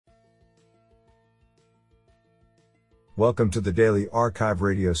Welcome to the Daily Archive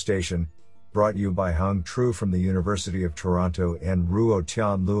radio station, brought you by Hung Tru from the University of Toronto and Ruo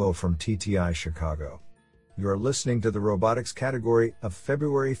Tian Luo from TTI Chicago. You are listening to the robotics category of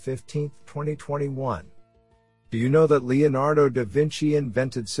February 15, 2021. Do you know that Leonardo da Vinci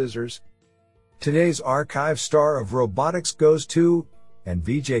invented scissors? Today's archive star of robotics goes to and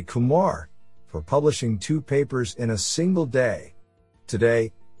Vijay Kumar for publishing 2 papers in a single day.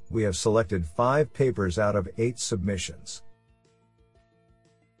 Today, we have selected 5 papers out of 8 submissions.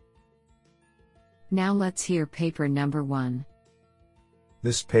 Now let's hear paper number 1.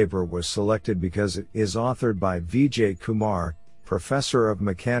 This paper was selected because it is authored by Vijay Kumar, Professor of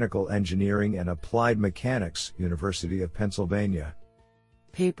Mechanical Engineering and Applied Mechanics, University of Pennsylvania.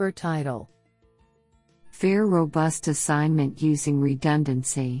 Paper title: Fair Robust Assignment Using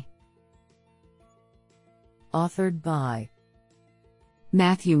Redundancy. Authored by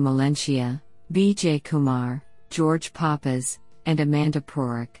Matthew Malencia, Vijay Kumar, George Papas, and Amanda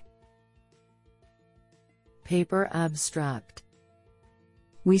Prorick. Paper abstract: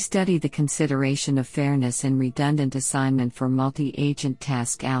 We study the consideration of fairness in redundant assignment for multi-agent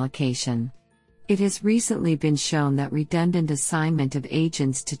task allocation. It has recently been shown that redundant assignment of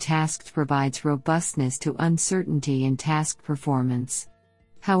agents to tasks provides robustness to uncertainty in task performance.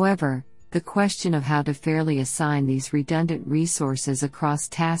 However, the question of how to fairly assign these redundant resources across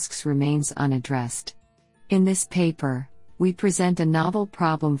tasks remains unaddressed. In this paper, we present a novel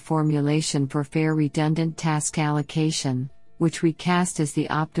problem formulation for fair redundant task allocation, which we cast as the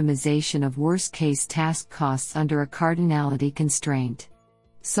optimization of worst-case task costs under a cardinality constraint.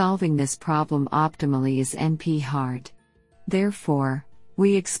 Solving this problem optimally is NP-hard. Therefore,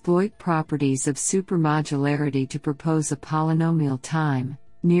 we exploit properties of supermodularity to propose a polynomial time,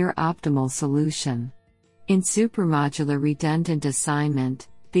 near-optimal solution. In supermodular redundant assignment,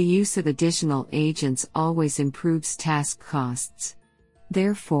 the use of additional agents always improves task costs.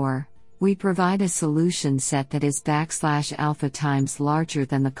 Therefore, we provide a solution set that is \alpha times larger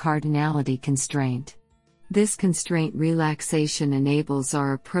than the cardinality constraint. This constraint relaxation enables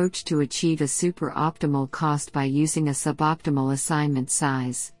our approach to achieve a super-optimal cost by using a suboptimal assignment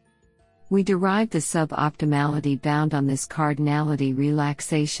size. We derive the suboptimality bound on this cardinality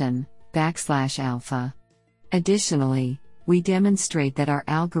relaxation, \alpha. Additionally, we demonstrate that our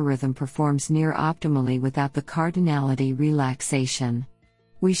algorithm performs near optimally without the cardinality relaxation.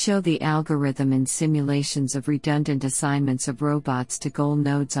 We show the algorithm in simulations of redundant assignments of robots to goal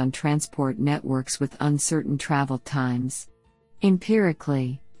nodes on transport networks with uncertain travel times.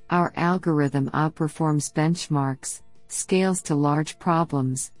 Empirically, our algorithm outperforms benchmarks, scales to large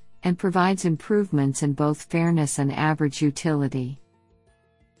problems, and provides improvements in both fairness and average utility.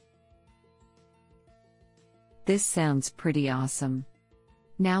 This sounds pretty awesome.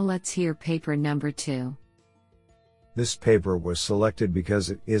 Now let's hear paper number 2. This paper was selected because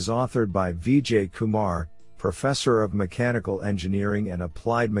it is authored by Vijay Kumar, Professor of Mechanical Engineering and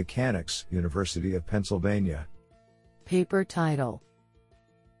Applied Mechanics, University of Pennsylvania. Paper title: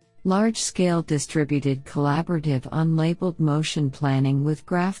 Large-Scale Distributed Collaborative Unlabeled Motion Planning with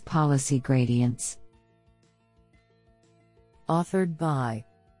Graph Policy Gradients. Authored by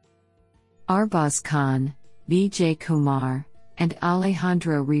Arbaz Khan, Vijay Kumar, and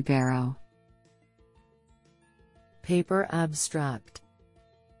Alejandro Ribeiro. Paper abstract: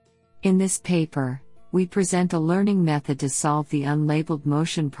 In this paper, we present a learning method to solve the unlabeled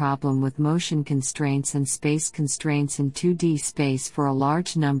motion problem with motion constraints and space constraints in 2D space for a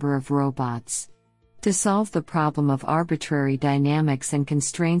large number of robots. To solve the problem of arbitrary dynamics and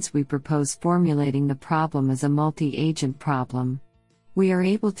constraints, we propose formulating the problem as a multi-agent problem. We are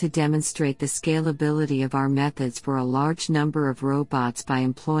able to demonstrate the scalability of our methods for a large number of robots by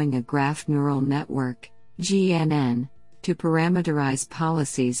employing a graph neural network, GNN, to parameterize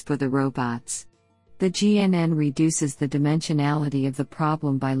policies for the robots. The GNN reduces the dimensionality of the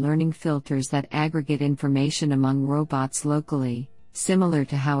problem by learning filters that aggregate information among robots locally, similar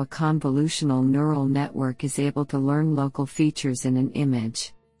to how a convolutional neural network is able to learn local features in an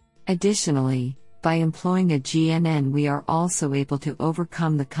image. Additionally, by employing a GNN, we are also able to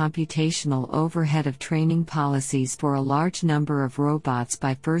overcome the computational overhead of training policies for a large number of robots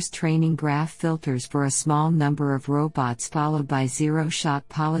by first training graph filters for a small number of robots followed by zero-shot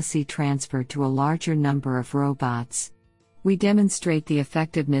policy transfer to a larger number of robots. We demonstrate the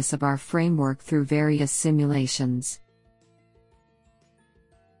effectiveness of our framework through various simulations.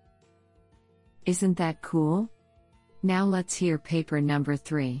 Isn't that cool? Now let's hear paper number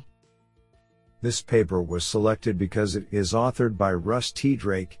 3. This paper was selected because it is authored by Russ T.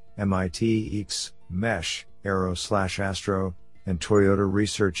 Drake, MIT EECS, MESH, Aero/Astro, and Toyota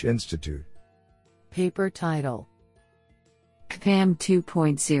Research Institute. Paper title: CPAM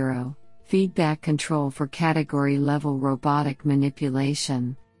 2.0 Feedback Control for Category Level Robotic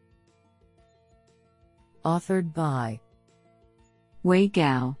Manipulation. Authored by Wei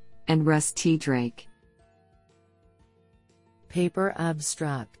Gao and Russ T. Drake. Paper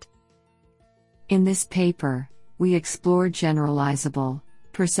abstract. In this paper, we explore generalizable,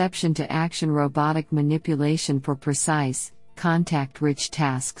 perception-to-action robotic manipulation for precise, contact-rich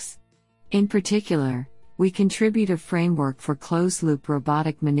tasks. In particular, we contribute a framework for closed-loop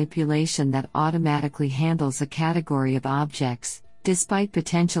robotic manipulation that automatically handles a category of objects, despite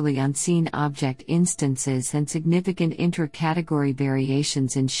potentially unseen object instances and significant intra-category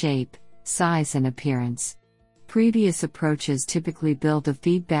variations in shape, size and appearance. Previous approaches typically build a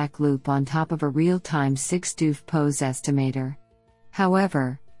feedback loop on top of a real-time 6DoF pose estimator.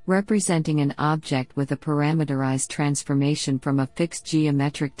 However, representing an object with a parameterized transformation from a fixed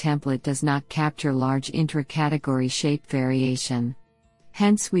geometric template does not capture large intra-category shape variation.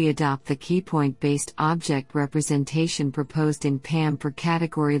 Hence we adopt the keypoint-based object representation proposed in PAM for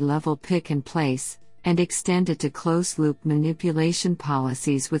category-level pick and place, and extend it to closed-loop manipulation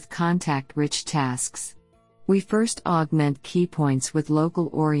policies with contact-rich tasks. We first augment keypoints with local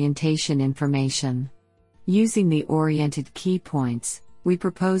orientation information. Using the oriented keypoints, we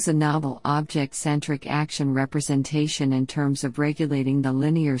propose a novel object-centric action representation in terms of regulating the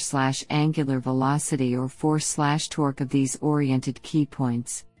linear/angular velocity or force/torque of these oriented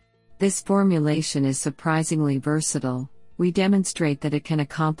keypoints. This formulation is surprisingly versatile. We demonstrate that it can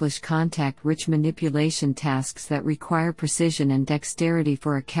accomplish contact-rich manipulation tasks that require precision and dexterity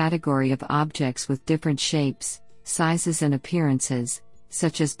for a category of objects with different shapes, sizes and appearances,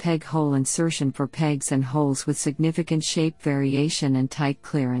 such as peg hole insertion for pegs and holes with significant shape variation and tight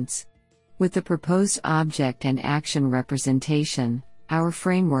clearance. With the proposed object and action representation, our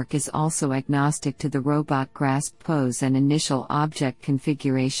framework is also agnostic to the robot grasp pose and initial object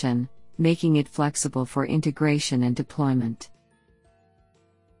configuration, making it flexible for integration and deployment.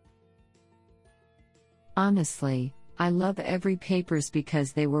 Honestly, I love every papers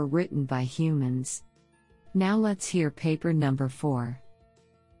because they were written by humans. Now let's hear paper number 4.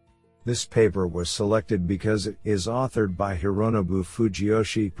 This paper was selected because it is authored by Hironobu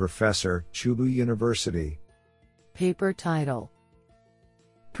Fujiyoshi, Professor, Chubu University. Paper title: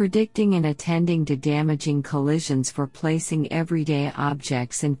 Predicting and Attending to Damaging Collisions for Placing Everyday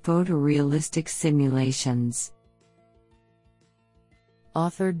Objects in Photorealistic Simulations.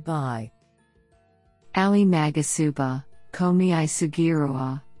 Authored by Ali Magasuba, Komiai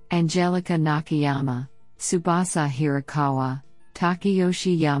Sugiura, Angelica Nakayama, Tsubasa Hirakawa,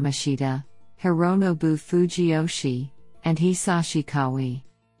 Takayoshi Yamashita, Hironobu Fujiyoshi, and Hisashi Kawi.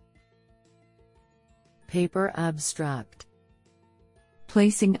 Paper abstract.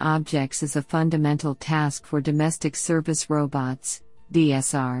 Placing objects is a fundamental task for domestic service robots,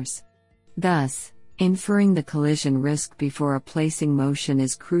 DSRs. Thus, inferring the collision risk before a placing motion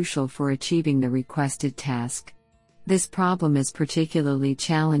is crucial for achieving the requested task. This problem is particularly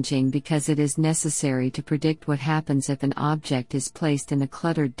challenging because it is necessary to predict what happens if an object is placed in a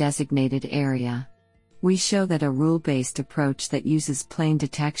cluttered designated area. We show that a rule-based approach that uses plane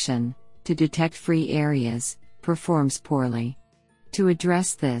detection, to detect free areas, performs poorly. To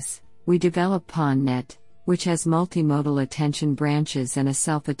address this, we develop PonNet, which has multimodal attention branches and a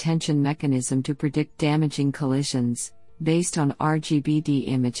self-attention mechanism to predict damaging collisions, based on RGBD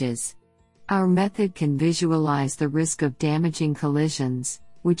images. Our method can visualize the risk of damaging collisions,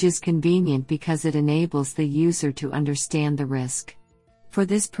 which is convenient because it enables the user to understand the risk. For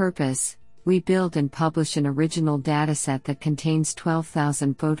this purpose, we build and publish an original dataset that contains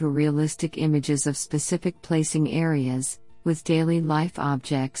 12,000 photorealistic images of specific placing areas, with daily life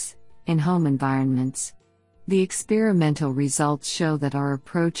objects, in home environments. The experimental results show that our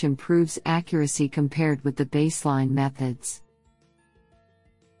approach improves accuracy compared with the baseline methods.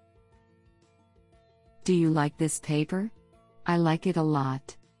 Do you like this paper? I like it a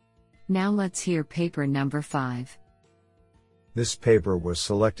lot. Now let's hear paper number 5. This paper was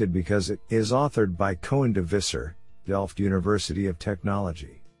selected because it is authored by Koen de Visser, Delft University of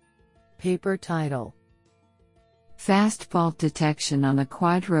Technology. Paper title: Fast fault detection on a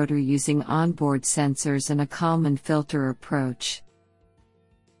quadrotor using onboard sensors and a Kalman filter approach.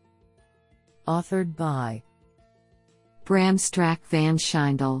 Authored by Bram Strack van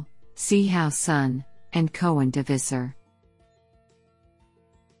Schijndel, Seehau Sun, and Koen de Visser.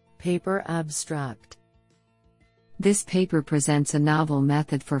 Paper abstract. This paper presents a novel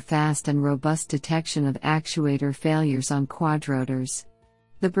method for fast and robust detection of actuator failures on quadrotors.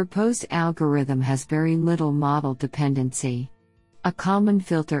 The proposed algorithm has very little model dependency. A Kalman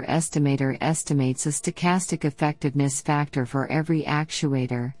filter estimator estimates a stochastic effectiveness factor for every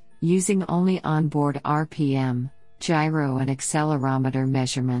actuator, using only onboard RPM, gyro and accelerometer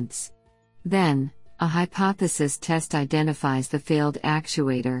measurements. Then, a hypothesis test identifies the failed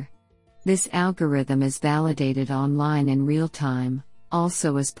actuator. This algorithm is validated online in real time,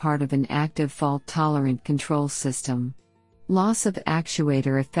 also as part of an active fault-tolerant control system. Loss of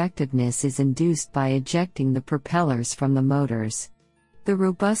actuator effectiveness is induced by ejecting the propellers from the motors. The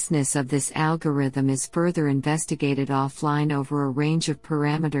robustness of this algorithm is further investigated offline over a range of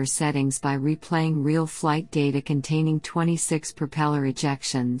parameter settings by replaying real flight data containing 26 propeller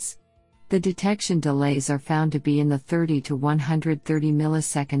ejections. The detection delays are found to be in the 30 to 130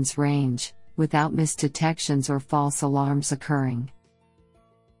 milliseconds range, without misdetections or false alarms occurring.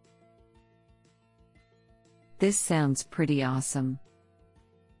 This sounds pretty awesome.